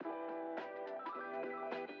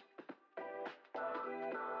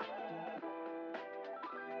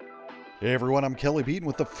Hey everyone, I'm Kelly Beaton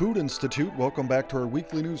with the Food Institute. Welcome back to our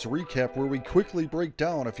weekly news recap where we quickly break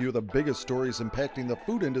down a few of the biggest stories impacting the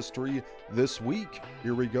food industry this week.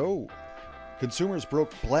 Here we go. Consumers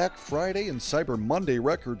broke Black Friday and Cyber Monday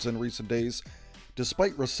records in recent days.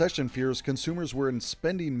 Despite recession fears, consumers were in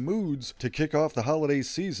spending moods to kick off the holiday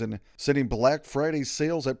season, sending Black Friday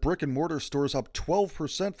sales at brick-and-mortar stores up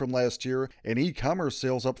 12% from last year and e-commerce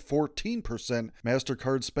sales up 14%,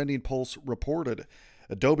 MasterCard Spending Pulse reported.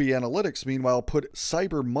 Adobe Analytics, meanwhile, put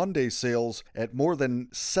Cyber Monday sales at more than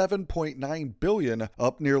 $7.9 billion,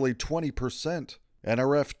 up nearly 20%.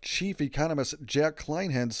 NRF chief economist Jack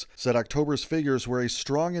Kleinhans said October's figures were a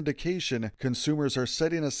strong indication consumers are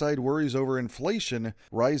setting aside worries over inflation,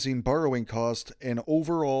 rising borrowing costs, and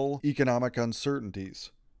overall economic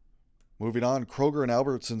uncertainties. Moving on, Kroger and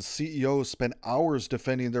Albertsons CEOs spent hours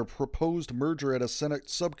defending their proposed merger at a Senate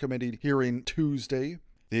subcommittee hearing Tuesday.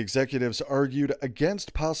 The executives argued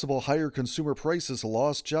against possible higher consumer prices,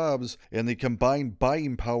 lost jobs, and the combined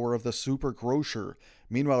buying power of the super grocer.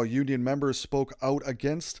 Meanwhile, union members spoke out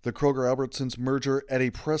against the Kroger-Albertsons merger at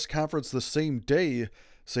a press conference the same day,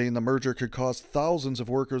 saying the merger could cost thousands of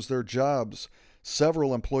workers their jobs.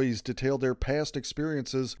 Several employees detailed their past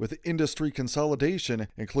experiences with industry consolidation,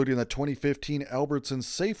 including the 2015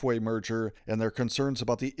 Albertsons-Safeway merger, and their concerns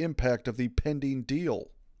about the impact of the pending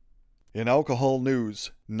deal. In alcohol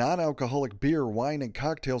news, non-alcoholic beer, wine, and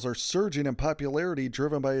cocktails are surging in popularity,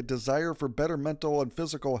 driven by a desire for better mental and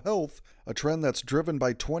physical health, a trend that's driven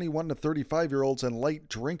by 21 to 35-year-olds and light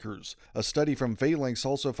drinkers. A study from Phalanx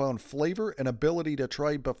also found flavor and ability to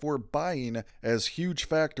try before buying as huge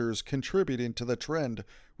factors contributing to the trend,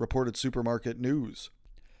 reported Supermarket News.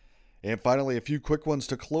 And finally, a few quick ones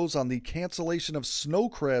to close on the cancellation of snow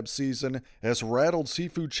crab season has rattled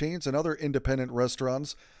seafood chains and other independent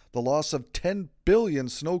restaurants. The loss of 10 billion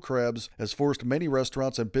snow crabs has forced many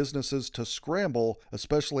restaurants and businesses to scramble,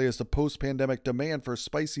 especially as the post-pandemic demand for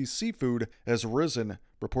spicy seafood has risen,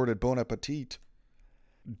 reported Bon Appetit.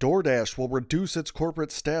 DoorDash will reduce its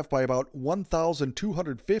corporate staff by about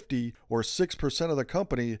 1,250, or 6% of the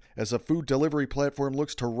company, as a food delivery platform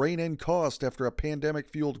looks to rein in cost after a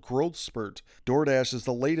pandemic-fueled growth spurt. DoorDash is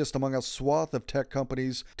the latest among a swath of tech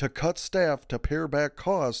companies to cut staff to pare back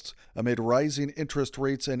costs amid rising interest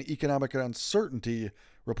rates and economic uncertainty,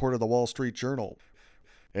 reported the Wall Street Journal.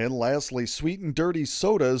 And lastly, sweet and dirty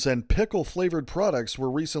sodas and pickle-flavored products were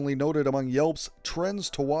recently noted among Yelp's trends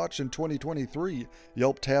to watch in 2023.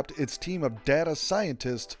 Yelp tapped its team of data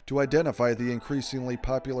scientists to identify the increasingly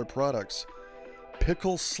popular products.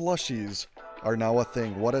 Pickle slushies are now a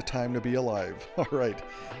thing. What a time to be alive. All right,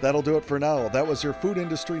 that'll do it for now. That was your food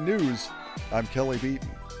industry news. I'm Kelly Beaton.